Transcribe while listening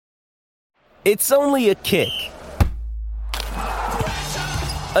It's only a kick,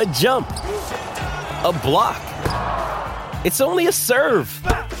 a jump, a block. It's only a serve.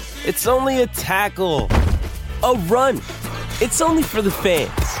 It's only a tackle, a run. It's only for the fans.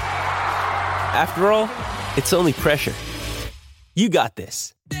 After all, it's only pressure. You got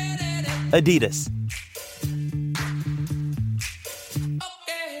this. Adidas.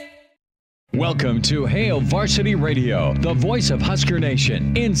 Welcome to Hail Varsity Radio, the voice of Husker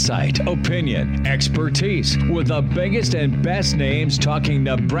Nation. Insight, opinion, expertise, with the biggest and best names talking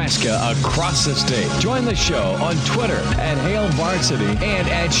Nebraska across the state. Join the show on Twitter at Hail Varsity and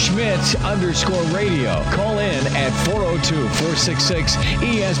at Schmitz_radio. Call in at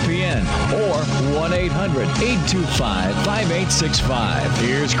 402-466-ESPN or 1-800-825-5865.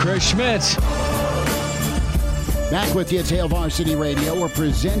 Here's Chris Schmitz. Back with you, it's Hail Varsity Radio. We're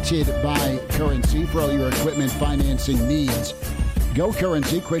presented by Currency for all your equipment financing needs. Go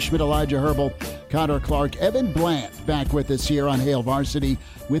Currency. Chris Schmidt, Elijah Herbal, Connor Clark, Evan Blant back with us here on Hail Varsity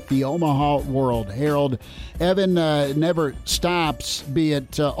with the Omaha World Herald. Evan never stops, be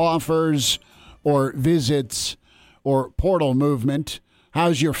it offers or visits or portal movement.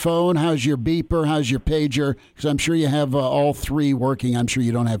 How's your phone? How's your beeper? How's your pager? Because I'm sure you have all three working. I'm sure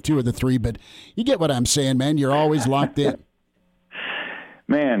you don't have two of the three, but you get what I'm saying, man. You're always locked in.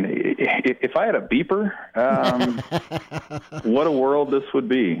 Man, if I had a beeper, what a world this would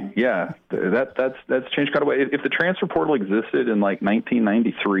be. Yeah, that's changed quite a way. If the transfer portal existed in like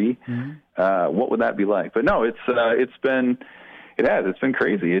 1993, what would that be like? But no, it's been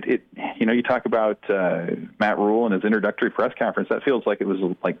crazy. You talk about Matt Rhule and his introductory press conference. That feels like it was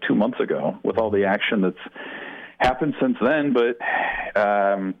like 2 months ago with all the action that's happened since then. But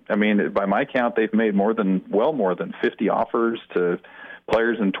by my count, they've made more than 50 offers to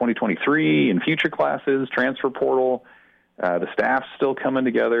players in 2023 and future classes, transfer portal. The staff's still coming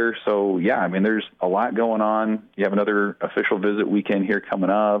together. So, yeah, there's a lot going on. You have another official visit weekend here coming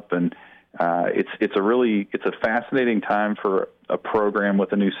up, and it's a fascinating time for a program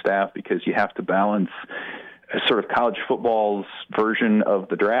with a new staff because you have to balance sort of college football's version of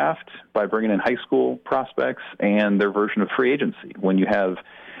the draft by bringing in high school prospects and their version of free agency when you have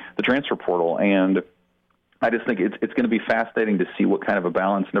the transfer portal. And I just think it's going to be fascinating to see what kind of a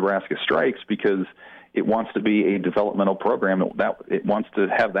balance Nebraska strikes because it wants to be a developmental program. It wants to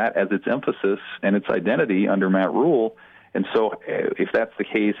have that as its emphasis and its identity under Matt Rhule. And so if that's the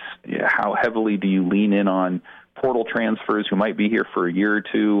case, how heavily do you lean in on portal transfers who might be here for a year or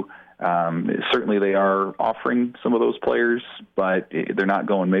two? Certainly they are offering some of those players, but they're not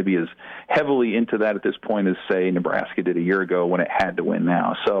going maybe as heavily into that at this point as, say, Nebraska did a year ago when it had to win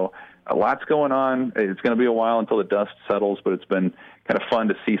now. So a lot's going on. It's going to be a while until the dust settles, but it's been kind of fun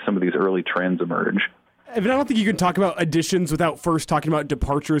to see some of these early trends emerge. Evan, I don't think you can talk about additions without first talking about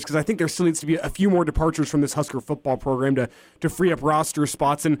departures because I think there still needs to be a few more departures from this Husker football program to free up roster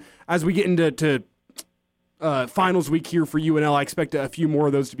spots. And as we get into finals week here for UNL, I expect a few more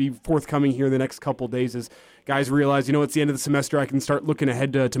of those to be forthcoming here in the next couple of days as guys realize, it's the end of the semester, I can start looking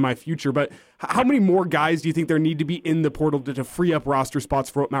ahead to my future. But how many more guys do you think there need to be in the portal to free up roster spots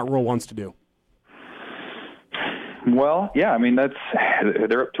for what Matt Rhule wants to do? Well, yeah,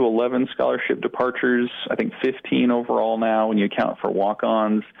 they're up to 11 scholarship departures. I think 15 overall now when you account for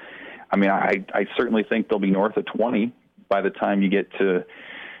walk-ons. I certainly think they'll be north of 20 by the time you get to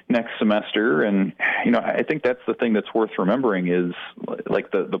next semester. And, I think that's the thing that's worth remembering is like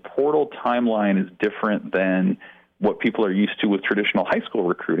the portal timeline is different than what people are used to with traditional high school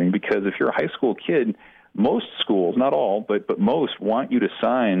recruiting, because if you're a high school kid, most schools, not all, but most want you to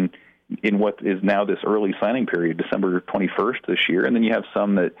sign in what is now this early signing period, December 21st this year. And then you have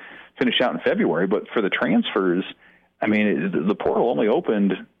some that finish out in February. But for the transfers, the portal only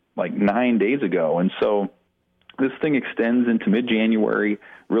opened like 9 days ago. And so this thing extends into mid-January.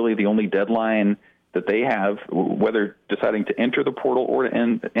 Really the only deadline that they have, whether deciding to enter the portal or to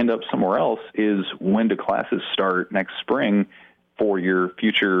end up somewhere else, is when do classes start next spring for your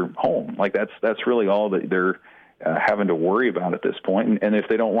future home. Like that's really all that they're having to worry about at this point. And if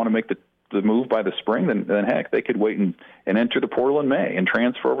they don't want to make the move by the spring, then heck, they could wait and enter the portal in May and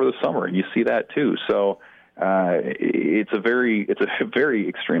transfer over the summer. And you see that too. So it's a very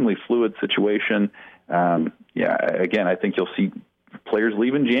extremely fluid situation. Again, I think you'll see players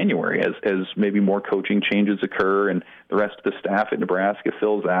leave in January as maybe more coaching changes occur and the rest of the staff at Nebraska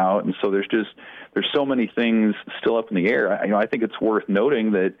fills out. And so there's so many things still up in the air. I think it's worth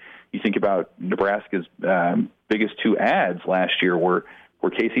noting that you think about Nebraska's biggest two adds last year were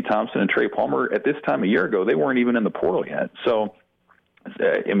Casey Thompson and Trey Palmer. At this time a year ago, they weren't even in the portal yet. So,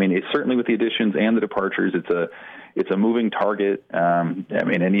 it's certainly with the additions and the departures, it's a moving target.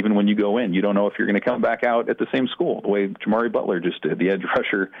 And even when you go in, you don't know if you're going to come back out at the same school, the way Jamari Butler just did, the edge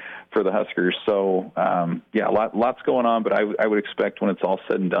rusher for the Huskers. So, lots going on, but I would expect when it's all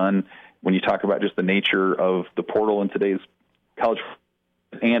said and done, when you talk about just the nature of the portal in today's college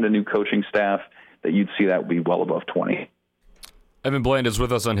and a new coaching staff, that you'd see that would be well above 20. Evan Bland is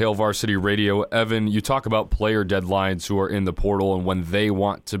with us on Hail Varsity Radio. Evan, you talk about player deadlines who are in the portal and when they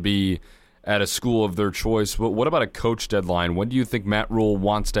want to be at a school of their choice. But what about a coach deadline? When do you think Matt Rhule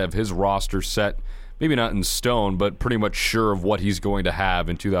wants to have his roster set, maybe not in stone, but pretty much sure of what he's going to have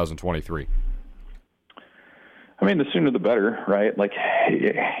in 2023? I mean, the sooner the better, right? Like,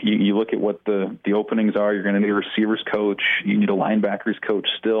 you look at what the openings are. You're going to need a receivers coach. You need a linebackers coach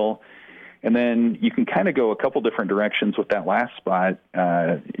still. And then you can kind of go a couple different directions with that last spot.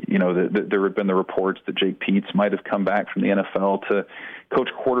 There have been the reports that Jake Peetz might have come back from the NFL to coach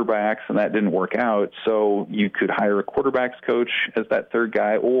quarterbacks, and that didn't work out. So you could hire a quarterbacks coach as that third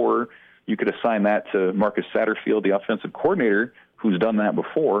guy, or you could assign that to Marcus Satterfield, the offensive coordinator, who's done that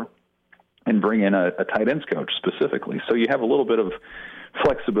before, and bring in a tight ends coach specifically. So you have a little bit of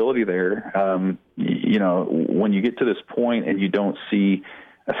flexibility there. When you get to this point and you don't see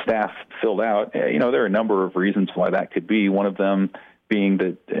a staff filled out, there are a number of reasons why that could be. One of them being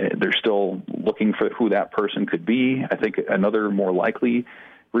that they're still looking for who that person could be. I think another more likely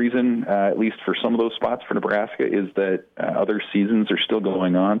reason, at least for some of those spots for Nebraska, is that other seasons are still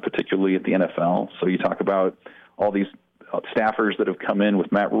going on, particularly at the NFL. So you talk about all these staffers that have come in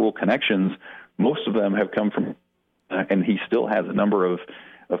with Matt Rhule connections. Most of them have come from, and he still has a number of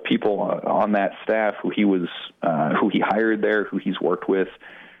people on that staff who he hired there, who he's worked with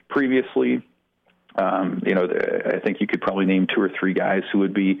previously. I think you could probably name 2 or 3 guys who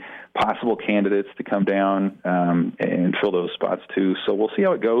would be possible candidates to come down and fill those spots too. So we'll see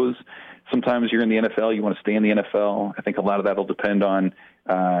how it goes. Sometimes you're in the NFL, you want to stay in the NFL. I think a lot of that will depend on,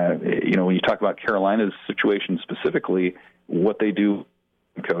 when you talk about Carolina's situation specifically, what they do.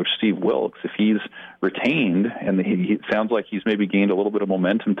 Coach Steve Wilks, if he's retained, and it sounds like he's maybe gained a little bit of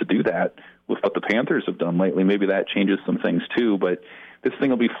momentum to do that with what the Panthers have done lately, maybe that changes some things too. But this thing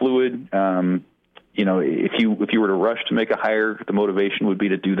will be fluid. If you were to rush to make a hire, the motivation would be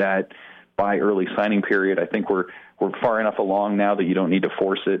to do that by early signing period. I think we're far enough along now that you don't need to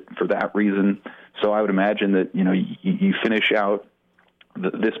force it for that reason. So I would imagine that you finish out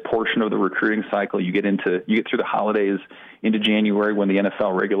this portion of the recruiting cycle. You get through the holidays into January when the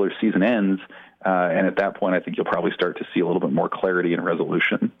NFL regular season ends, and at that point, I think you'll probably start to see a little bit more clarity and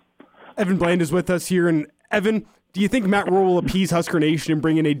resolution. Evan Bland is with us here, and Evan, do you think Matt Rhule will appease Husker Nation and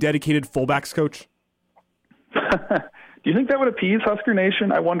bring in a dedicated fullbacks coach? Do you think that would appease Husker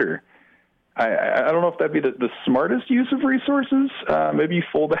Nation? I wonder. I don't know if that'd be the smartest use of resources. Maybe you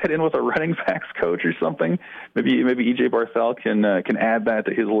fold that in with a running backs coach or something. Maybe EJ Barthel can add that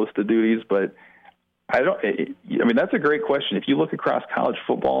to his list of duties. But that's a great question. If you look across college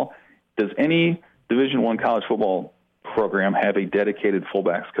football, does any Division I college football program have a dedicated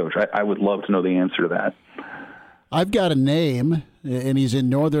fullbacks coach? I would love to know the answer to that. I've got a name, and he's in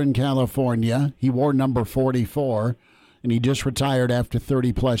Northern California. He wore number 44. And he just retired after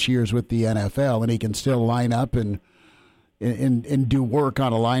 30-plus years with the NFL, and he can still line up and do work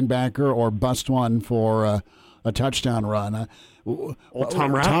on a linebacker or bust one for a touchdown run. Tom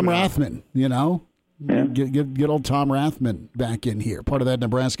Rathman, Yeah. Get old Tom Rathman back in here, part of that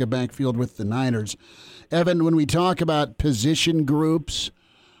Nebraska backfield with the Niners. Evan, when we talk about position groups,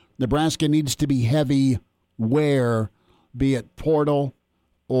 Nebraska needs to be heavy where, be it portal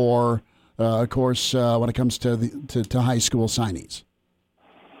or of course, when it comes to high school signees?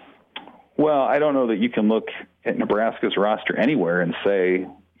 Well, I don't know that you can look at Nebraska's roster anywhere and say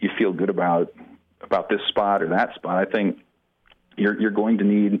you feel good about this spot or that spot. I think you're going to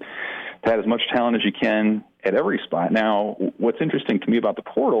need to have as much talent as you can at every spot. Now, what's interesting to me about the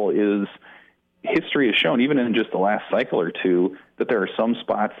portal is history has shown, even in just the last cycle or two, that there are some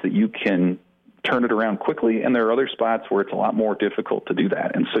spots that you can turn it around quickly, and there are other spots where it's a lot more difficult to do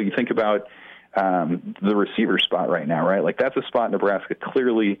that. And so you think about the receiver spot right now, right? Like, that's a spot Nebraska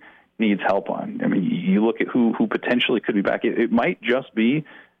clearly needs help on. I mean, you look at who potentially could be back. It might just be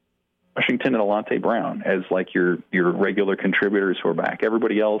Washington and Alante Brown as like your regular contributors who are back.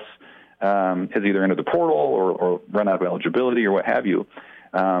 Everybody else has either entered the portal or run out of eligibility or what have you.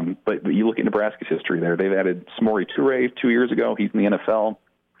 But you look at Nebraska's history there. They've added Samori Toure 2 years ago. He's in the NFL.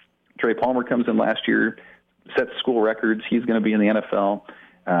 Trey Palmer comes in last year, sets school records. He's going to be in the NFL.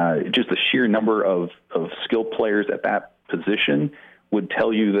 Just the sheer number of skilled players at that position would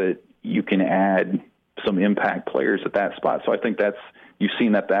tell you that you can add some impact players at that spot. So I think you've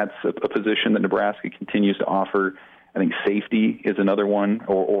seen that that's a position that Nebraska continues to offer. I think safety is another one,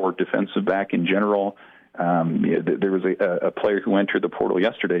 or defensive back in general. There was a player who entered the portal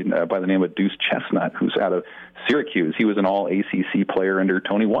yesterday by the name of Deuce Chestnut, who's out of Syracuse. He was an all-ACC player under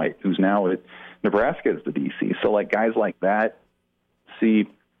Tony White, who's now at Nebraska as the DC. So, like, guys like that, see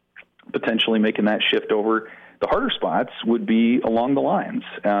potentially making that shift over. The harder spots would be along the lines.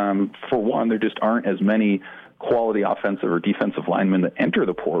 For one, there just aren't as many quality offensive or defensive linemen that enter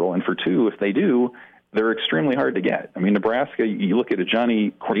the portal. And for two, if they do, they're extremely hard to get. I mean, Nebraska, you look at a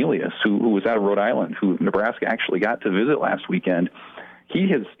Johnny Cornelius, who was out of Rhode Island, who Nebraska actually got to visit last weekend. He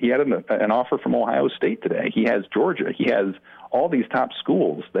had an offer from Ohio State today. He has Georgia. He has all these top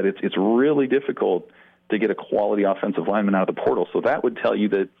schools that it's really difficult to get a quality offensive lineman out of the portal. So that would tell you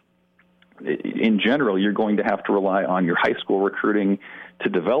that, in general, you're going to have to rely on your high school recruiting to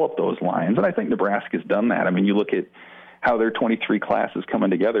develop those lines. And I think Nebraska's done that. I mean, you look at how their 23 class is coming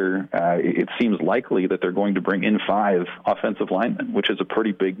together, it seems likely that they're going to bring in 5 offensive linemen, which is a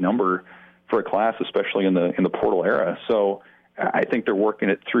pretty big number for a class, especially in the portal era. So I think they're working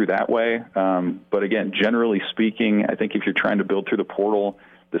it through that way. But again, generally speaking, I think if you're trying to build through the portal,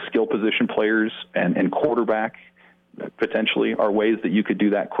 the skill position players and quarterback potentially are ways that you could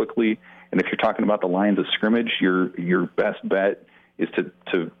do that quickly. And if you're talking about the lines of scrimmage, your best bet is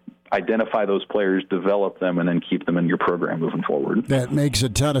to identify those players, develop them, and then keep them in your program moving forward. That makes a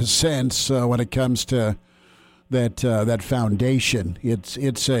ton of sense when it comes to that foundation.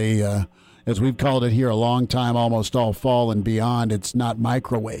 It's a as we've called it here a long time, almost all fall and beyond. It's not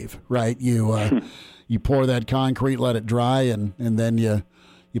microwave, right? You you pour that concrete, let it dry, and then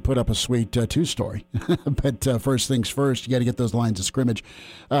you put up a sweet two-story. But first things first, you got to get those lines of scrimmage.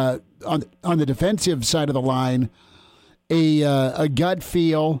 On the defensive side of the line, a gut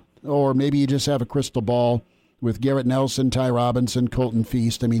feel, or maybe you just have a crystal ball with Garrett Nelson, Ty Robinson, Colton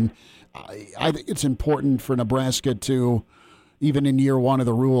Feast. I mean, I think it's important for Nebraska to, even in year one of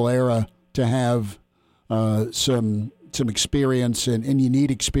the Rule era, to have some experience, and you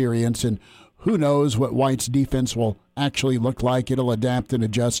need experience. And who knows what White's defense will actually look like. It'll adapt and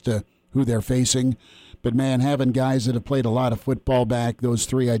adjust to who they're facing. But, man, having guys that have played a lot of football back, those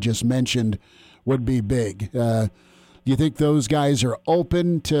 3 I just mentioned, would be big. Do you think those guys are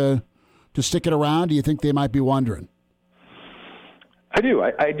open to sticking around? Do you think they might be wondering? I do.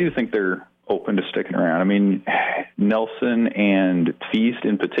 I do think they're open to sticking around. I mean, Nelson and Feast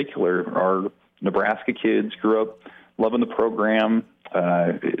in particular are Nebraska kids, grew up loving the program.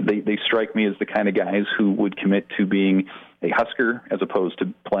 They strike me as the kind of guys who would commit to being a Husker as opposed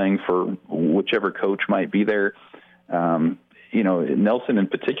to playing for whichever coach might be there. Nelson in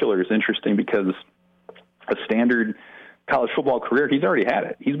particular is interesting because a standard college football career, he's already had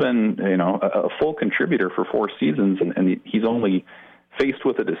it. He's been, a full contributor for 4 seasons, and he's only faced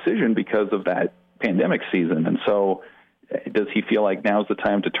with a decision because of that pandemic season. And so does he feel like now's the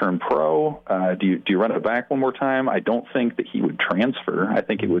time to turn pro? Do you run it back one more time? I don't think that he would transfer. I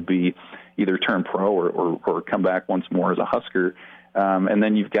think it would be either turn pro or come back once more as a Husker. And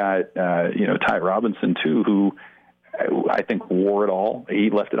then you've got, Ty Robinson, too, who I think wore it all. He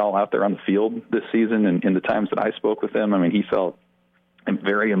left it all out there on the field this season. And in the times that I spoke with him, I mean, he felt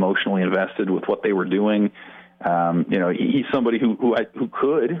very emotionally invested with what they were doing. He's somebody who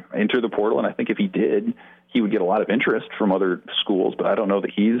could enter the portal, and I think if he did, he would get a lot of interest from other schools, but I don't know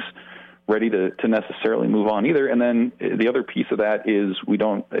that he's ready to necessarily move on either. And then the other piece of that is we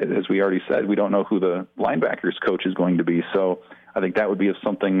don't, as we already said, we don't know who the linebackers coach is going to be. So I think that would be of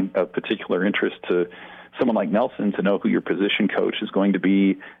particular interest to someone like Nelson to know who your position coach is going to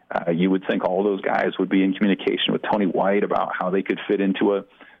be. You would think all of those guys would be in communication with Tony White about how they could fit into a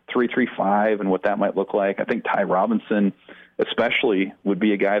 3-3-5 and what that might look like. I think Ty Robinson especially would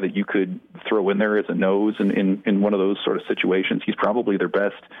be a guy that you could throw in there as a nose in one of those sort of situations. He's probably their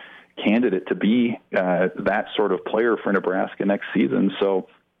best candidate to be that sort of player for Nebraska next season. So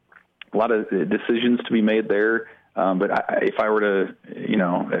a lot of decisions to be made there. But if I were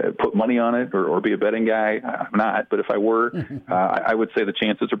to, put money on it or be a betting guy, I'm not. But if I were, I would say the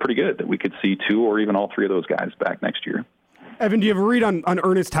chances are pretty good that we could see 2 or even all 3 of those guys back next year. Evan, do you have a read on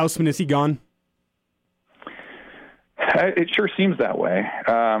Ernest Hausmann? Is he gone? It sure seems that way.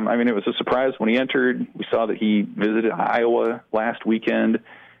 It was a surprise when he entered. We saw that he visited Iowa last weekend.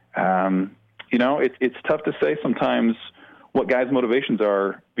 It's tough to say sometimes what guys' motivations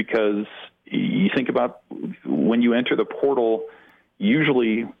are, because you think about when you enter the portal,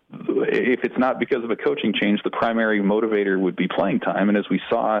 usually if it's not because of a coaching change, the primary motivator would be playing time. And as we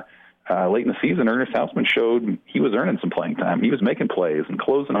saw late in the season, Ernest Hausmann showed he was earning some playing time. He was making plays and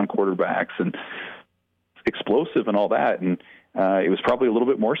closing on quarterbacks and explosive and all that. And it was probably a little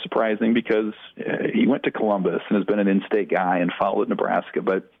bit more surprising because he went to Columbus and has been an in-state guy and followed Nebraska.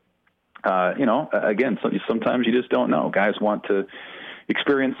 But, again, sometimes you just don't know. Guys want to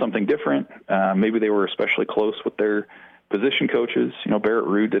experience something different. Maybe they were especially close with their position coaches. Barrett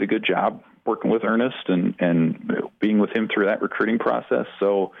Ruud did a good job working with Ernest and being with him through that recruiting process.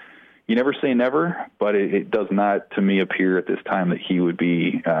 So you never say never, but it does not, to me, appear at this time that he would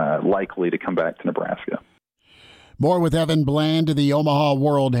be likely to come back to Nebraska. More with Evan Bland of the Omaha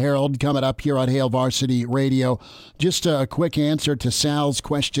World-Herald coming up here on Hail Varsity Radio. Just a quick answer to Sal's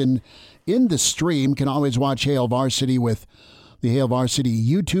question in the stream. Can always watch Hail Varsity with the Hail Varsity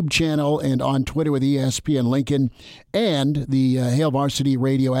YouTube channel and on Twitter with ESPN Lincoln and the Hail Varsity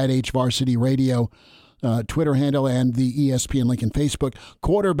Radio at HVarsity Radio Twitter handle and the ESPN Lincoln Facebook.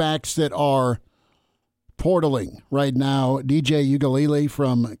 Quarterbacks that are portaling right now. DJ Ugalele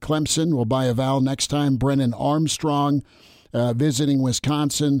from Clemson will buy a vowel next time. Brennan Armstrong visiting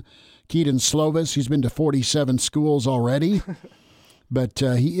Wisconsin. Keaton Slovis, he's been to 47 schools already, but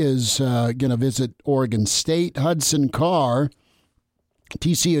he is going to visit Oregon State. Hudson Carr,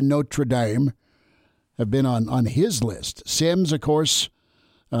 TCU and Notre Dame have been on his list. Sims, of course,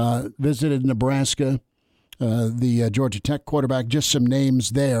 visited Nebraska, the Georgia Tech quarterback. Just some names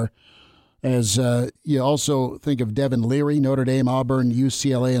there. As you also think of Devin Leary, Notre Dame, Auburn,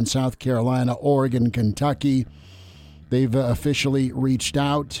 UCLA, and South Carolina, Oregon, Kentucky. They've officially reached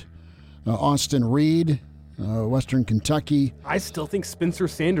out. Austin Reed, Western Kentucky. I still think Spencer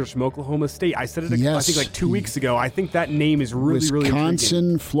Sanders from Oklahoma State. I said it, yes, I think, like 2 weeks ago. I think that name is really Wisconsin,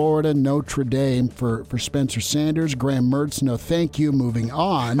 intriguing. Florida, Notre Dame for Spencer Sanders. Graham Mertz, no thank you. Moving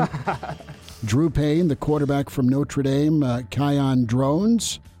on. Drew Payne, the quarterback from Notre Dame. Kion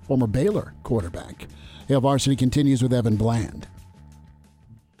Drones, former Baylor quarterback. Hail Varsity continues with Evan Bland.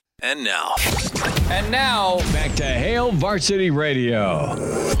 And now, back to Hail Varsity Radio.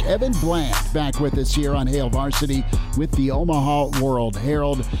 Evan Bland back with us here on Hail Varsity with the Omaha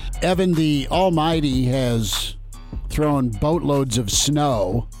World-Herald. Evan, the Almighty has thrown boatloads of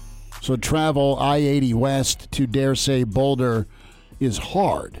snow, so travel I-80 west to, dare say, Boulder is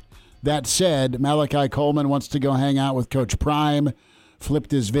hard. That said, Malachi Coleman wants to go hang out with Coach Prime, flipped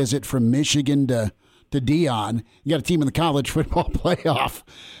his visit from Michigan to Dion. You got a team in the college football playoff.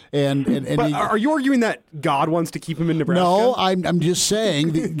 But are you arguing that God wants to keep him in Nebraska? No, I'm just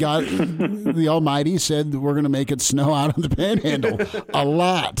saying that God, the Almighty said that we're going to make it snow out on the Panhandle a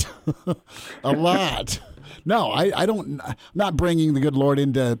lot, a lot. No, I don't. I'm not bringing the good Lord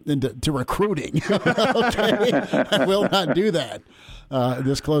into recruiting. Okay, I will not do that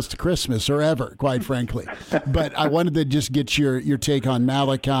this close to Christmas or ever, quite frankly. But I wanted to just get your take on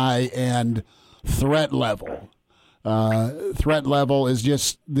Malachi and threat level. Threat level is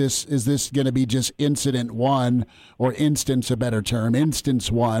just this. Is this going to be just incident one, or instance, a better term,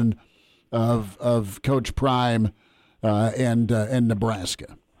 instance one of Coach Prime and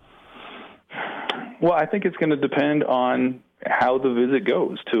Nebraska? Well, I think it's going to depend on how the visit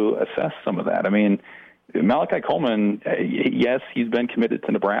goes to assess some of that. I mean, Malachi Coleman, yes, he's been committed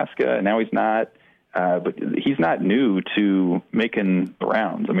to Nebraska, and now he's not, but he's not new to making the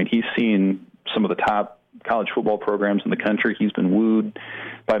rounds. I mean, he's seen some of the top college football programs in the country. He's been wooed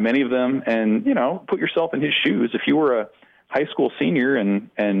by many of them, and, put yourself in his shoes. If you were a high school senior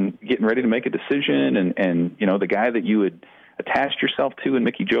and getting ready to make a decision and the guy that you had attached yourself to, and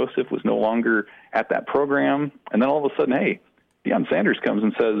Mickey Joseph was no longer at that program, and then all of a sudden, hey, Deion Sanders comes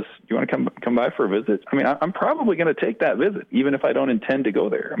and says, "You want to come by for a visit?" I mean, I'm probably going to take that visit, even if I don't intend to go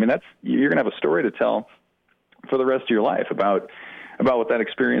there. I mean, you're going to have a story to tell for the rest of your life about what that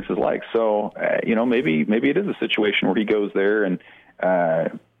experience is like. So, maybe it is a situation where he goes there and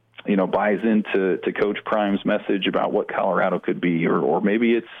buys into Coach Prime's message about what Colorado could be, or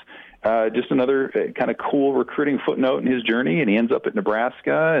maybe it's just another kind of cool recruiting footnote in his journey, and he ends up at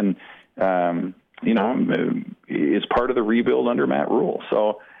Nebraska and, is part of the rebuild under Matt Rule.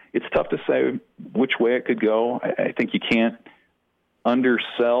 So it's tough to say which way it could go. I think you can't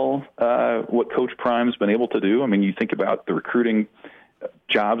undersell what Coach Prime's been able to do. I mean, you think about the recruiting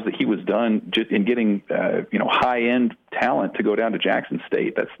jobs that he was done just in getting, high-end talent to go down to Jackson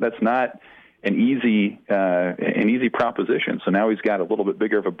State. That's not an easy proposition. So now he's got a little bit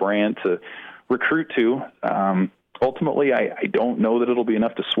bigger of a brand to recruit to. Ultimately, I don't know that it'll be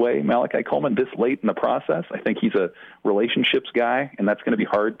enough to sway Malachi Coleman this late in the process. I think he's a relationships guy, and that's going to be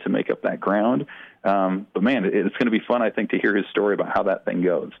hard to make up that ground. But, man, it's going to be fun, I think, to hear his story about how that thing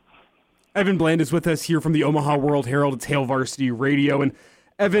goes. Evan Bland is with us here from the Omaha World-Herald. It's Hail Varsity Radio. And,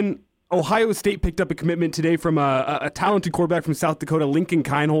 Evan, Ohio State picked up a commitment today from a talented quarterback from South Dakota, Lincoln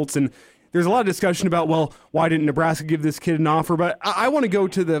Kienholz, and there's a lot of discussion about, well, why didn't Nebraska give this kid an offer? But I want to go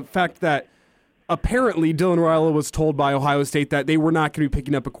to the fact that apparently Dylan Raiola was told by Ohio State that they were not going to be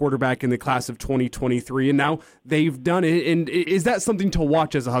picking up a quarterback in the class of 2023, and now they've done it. And is that something to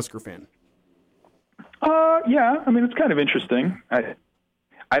watch as a Husker fan? Yeah, I mean, it's kind of interesting.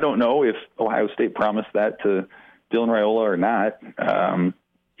 I don't know if Ohio State promised that to Dylan Raiola or not.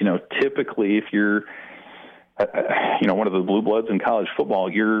 Typically, if you're one of the blue bloods in college football,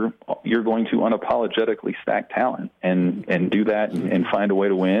 you're going to unapologetically stack talent and do that and find a way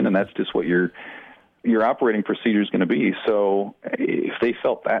to win, and that's just what your operating procedure is going to be. So if they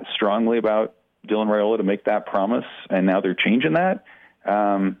felt that strongly about Dylan Raiola to make that promise, and now they're changing that,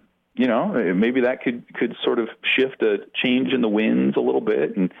 maybe that could sort of shift a change in the winds a little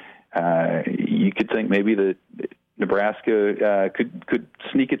bit, and you could think maybe that Nebraska could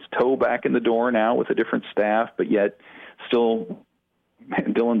sneak its toe back in the door now with a different staff, but yet still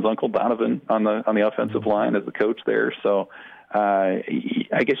Dylan's uncle Donovan on the offensive line as the coach there. So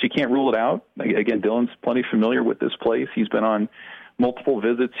I guess you can't rule it out. Again, Dylan's plenty familiar with this place. He's been on multiple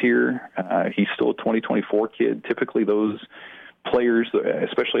visits here. He's still a 2024 kid. Typically those players,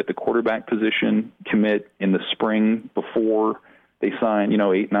 especially at the quarterback position, commit in the spring before they sign,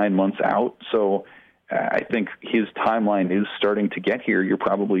 8-9 months out. So I think his timeline is starting to get here. You're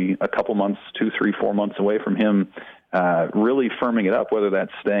probably a couple months, 2, 3, 4 months away from him really firming it up, whether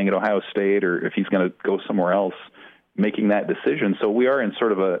that's staying at Ohio State or if he's going to go somewhere else, making that decision. So we are in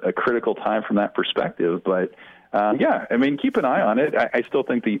sort of a critical time from that perspective. But, keep an eye on it. I still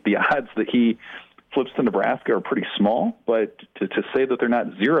think the odds that he flips to Nebraska are pretty small, but to say that they're not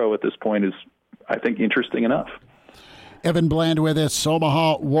zero at this point is, I think, interesting enough. Evan Bland with us,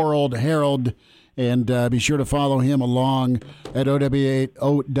 Omaha World Herald, and be sure to follow him along at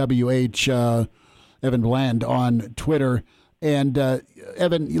OWH Evan Bland on Twitter. And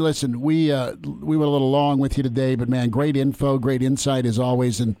Evan, listen, we went a little long with you today, but man, great info, great insight as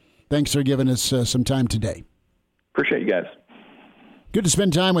always, and thanks for giving us some time today. Appreciate you guys. Good to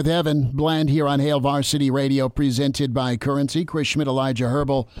spend time with Evan Bland here on Hail Varsity Radio, presented by Currency. Chris Schmidt, Elijah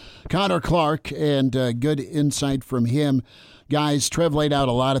Herbal, Connor Clark, and good insight from him. Guys, Trev laid out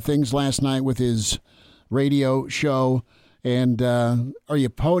a lot of things last night with his radio show. And are you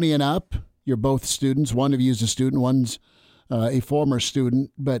ponying up? You're both students. One of you is a student. One's a former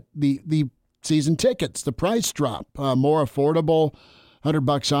student. But the season tickets, the price drop, more affordable,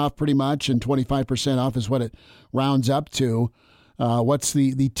 $100 off pretty much, and 25% off is what it rounds up to. What's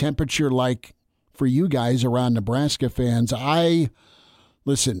the temperature like for you guys around Nebraska fans?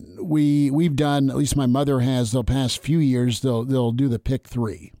 Listen, we've done, at least my mother has, the past few years, they'll do the pick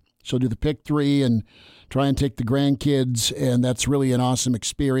three. She'll do the pick three and try and take the grandkids, and that's really an awesome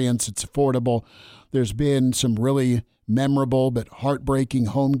experience. It's affordable. There's been some really memorable but heartbreaking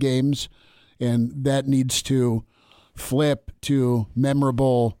home games, and that needs to flip to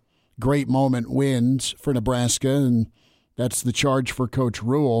memorable, great moment wins for Nebraska, and that's the charge for Coach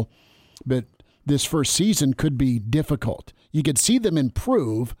Rule. But this first season could be difficult. You could see them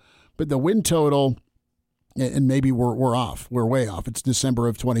improve, but the win total, and maybe we're off. We're way off. It's December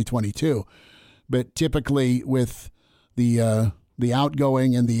of 2022. But typically with the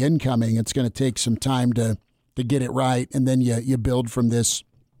outgoing and the incoming, it's going to take some time to get it right, and then you build from this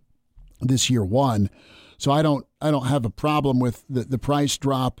year one. So I don't have a problem with the price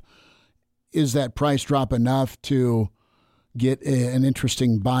drop. Is that price drop enough to get an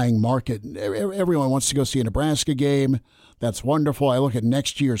interesting buying market? Everyone wants to go see a Nebraska game. That's wonderful. I look at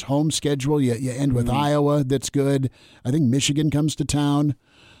next year's home schedule. You end with Iowa. That's good. I think Michigan comes to town,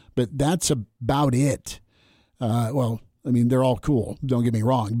 but that's about it. They're all cool. Don't get me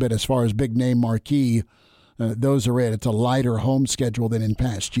wrong. But as far as big name marquee, those are it. It's a lighter home schedule than in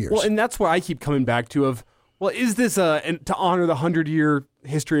past years. Well, and that's why I keep coming back to is this to honor the 100-year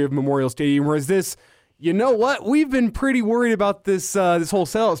history of Memorial Stadium, or is this, you know what? We've been pretty worried about this whole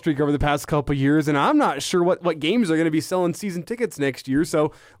sellout streak over the past couple of years, and I'm not sure what games are going to be selling season tickets next year,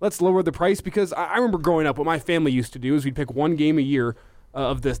 so let's lower the price. Because I remember growing up, what my family used to do is we'd pick one game a year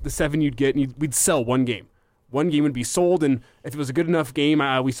of the 7 you'd get, and we'd sell one game. One game would be sold, and if it was a good enough game,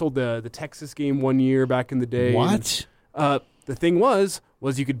 we sold the Texas game one year back in the day. What? And, the thing was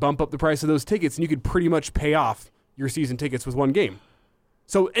you could bump up the price of those tickets, and you could pretty much pay off your season tickets with one game.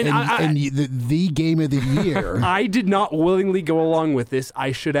 So the game of the year. I did not willingly go along with this.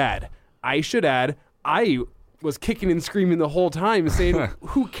 I should add, I was kicking and screaming the whole time, saying,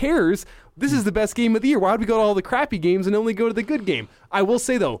 "Who cares? This is the best game of the year. Why would we go to all the crappy games and only go to the good game?" I will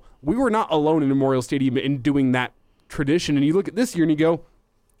say though, we were not alone in Memorial Stadium in doing that tradition. And you look at this year and you go,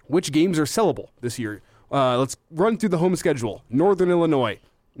 which games are sellable this year? Let's run through the home schedule. Northern Illinois,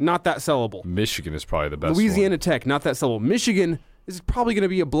 not that sellable. Michigan is probably the best Louisiana one. Tech, not that sellable. Michigan is probably going to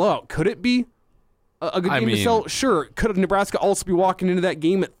be a blowout. Could it be a good game to sell? Sure. Could Nebraska also be walking into that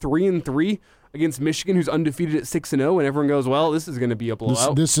game at 3-3 against Michigan, who's undefeated at 6-0, and everyone goes, well, this is going to be a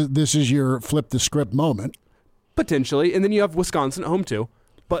blowout? This is your flip the script moment. Potentially. And then you have Wisconsin at home, too.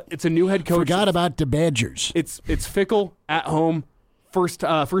 But it's a new head coach. Forgot about the Badgers. It's Fickell at home.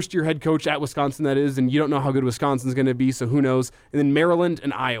 First year head coach at Wisconsin, that is, and you don't know how good Wisconsin's going to be, so who knows. And then Maryland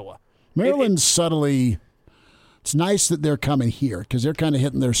and Iowa. Maryland's subtly, it's nice that they're coming here because they're kind of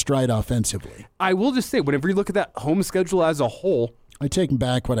hitting their stride offensively. I will just say, whenever you look at that home schedule as a whole, I take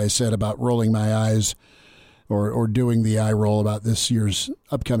back what I said about rolling my eyes or doing the eye roll about this year's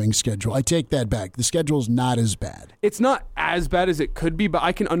upcoming schedule. I take that back. The schedule's not as bad. It's not as bad as it could be, but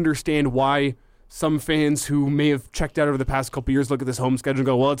I can understand why some fans who may have checked out over the past couple years look at this home schedule and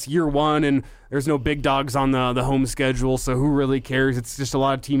go, well, it's year one and there's no big dogs on the home schedule, so who really cares? It's just a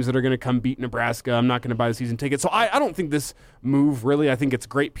lot of teams that are going to come beat Nebraska. I'm not going to buy the season ticket. So I don't think this move really, I think it's a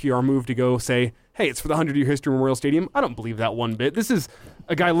great PR move to go say, hey, it's for the 100-year history of Memorial Stadium. I don't believe that one bit. This is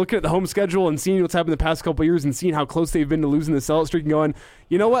a guy looking at the home schedule and seeing what's happened the past couple of years and seeing how close they've been to losing the sellout streak and going,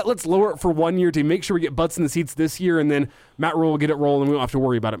 you know what, let's lower it for 1 year to make sure we get butts in the seats this year, and then Matt Rhule will get it rolling and we don't have to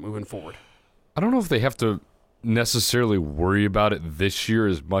worry about it moving forward. I don't know if they have to necessarily worry about it this year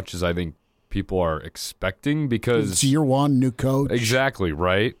as much as I think people are expecting, because it's year one, new coach. Exactly,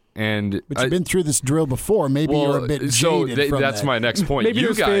 right? But you've been through this drill before. Maybe you're a bit jaded from that's that. my next point. Maybe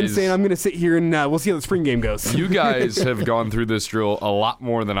there's fans saying, I'm going to sit here and we'll see how the spring game goes. You guys have gone through this drill a lot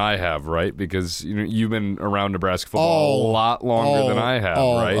more than I have, right? Because you've been around Nebraska football a lot longer than I have,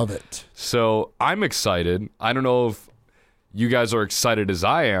 right? All of it. So I'm excited. I don't know if you guys are excited as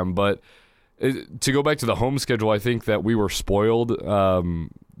I am, but to go back to the home schedule, I think that we were spoiled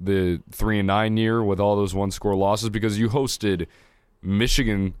the 3-9 year with all those one-score losses, because you hosted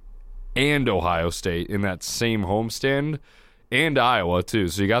Michigan and Ohio State in that same homestand, and Iowa too.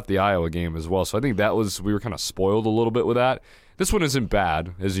 So you got the Iowa game as well. So I think we were kind of spoiled a little bit with that. This one isn't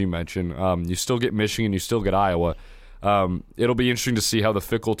bad, as you mentioned. You still get Michigan, you still get Iowa. It'll be interesting to see how the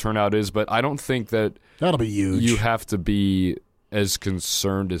Fickell turnout is, but I don't think that'll be huge. You have to be as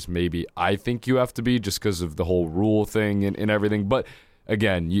concerned as maybe I think you have to be, just because of the whole Rhule thing and everything. But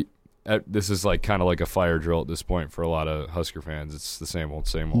again, this is kind of like a fire drill at this point for a lot of Husker fans. It's the same old.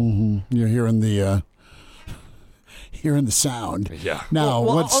 Mm-hmm. You're hearing the sound. Yeah. Now,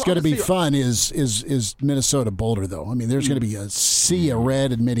 what's going to be fun is Minnesota Boulder, though. I mean, there's going to be a sea of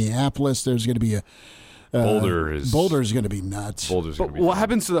red in Minneapolis. There's going to be a Boulder's going to be nuts. What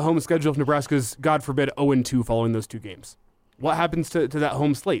happens to the home schedule if Nebraska's, God forbid, 0-2 following those two games? What happens to that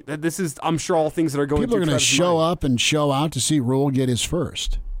home slate? This is, I'm sure, all things that are going. People are going to show up and show out to see Rhule get his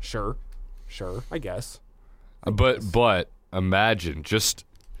first. Sure, I guess. But imagine, just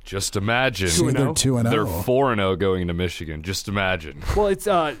imagine. 2-0. They're 4-0 going into Michigan. Just imagine. Well, it's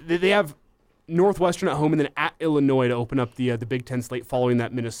they have Northwestern at home and then at Illinois to open up the Big Ten slate following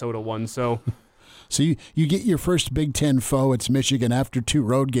that Minnesota one. So you get your first Big Ten foe. It's Michigan after 2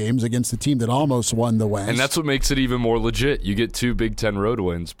 road games against the team that almost won the West. And that's what makes it even more legit. You get 2 Big Ten road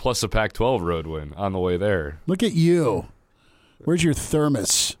wins plus a Pac-12 road win on the way there. Look at you. Where's your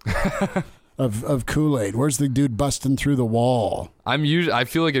thermos of Kool-Aid? Where's the dude busting through the wall? I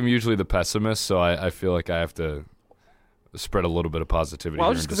feel like I'm usually the pessimist, so I feel like I have to spread a little bit of positivity. Well, I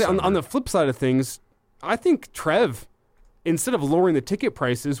was just going to say, on the flip side of things, I think Trev, instead of lowering the ticket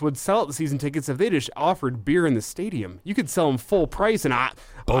prices, would sell out the season tickets if they just offered beer in the stadium. You could sell them full price, and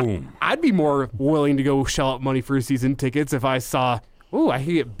I'd be more willing to go shell out money for season tickets if I saw, I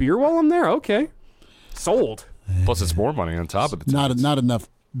can get beer while I'm there? Okay. Sold. Plus, it's more money on top of the tickets. Not enough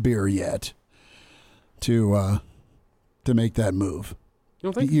beer yet to make that move.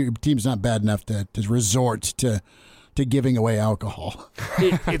 You don't think? Your team's not bad enough to resort to giving away alcohol.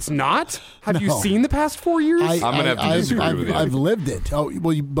 It's not? Have you seen the past 4 years? I'm going to have to disagree with you. I've lived it. Oh,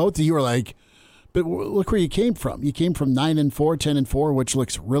 well, both of you are like, but look where you came from. You came from 9-4, 10-4, which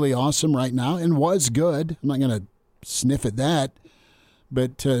looks really awesome right now and was good. I'm not going to sniff at that.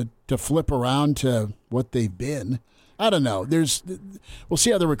 But to flip around to what they've been, I don't know. We'll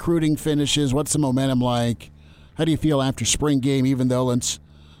see how the recruiting finishes. What's the momentum like? How do you feel after spring game, even though, let's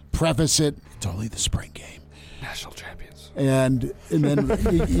preface it, it's only the spring game. National champions. And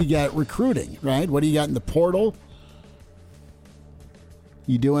then you got recruiting, right? What do you got in the portal?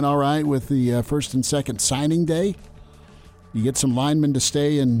 You doing all right with the first and second signing day? You get some linemen to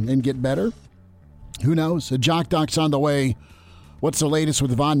stay and get better? Who knows? A Jock Doc's on the way. What's the latest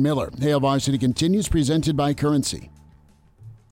with Von Miller? Hail Varsity continues, presented by Currency.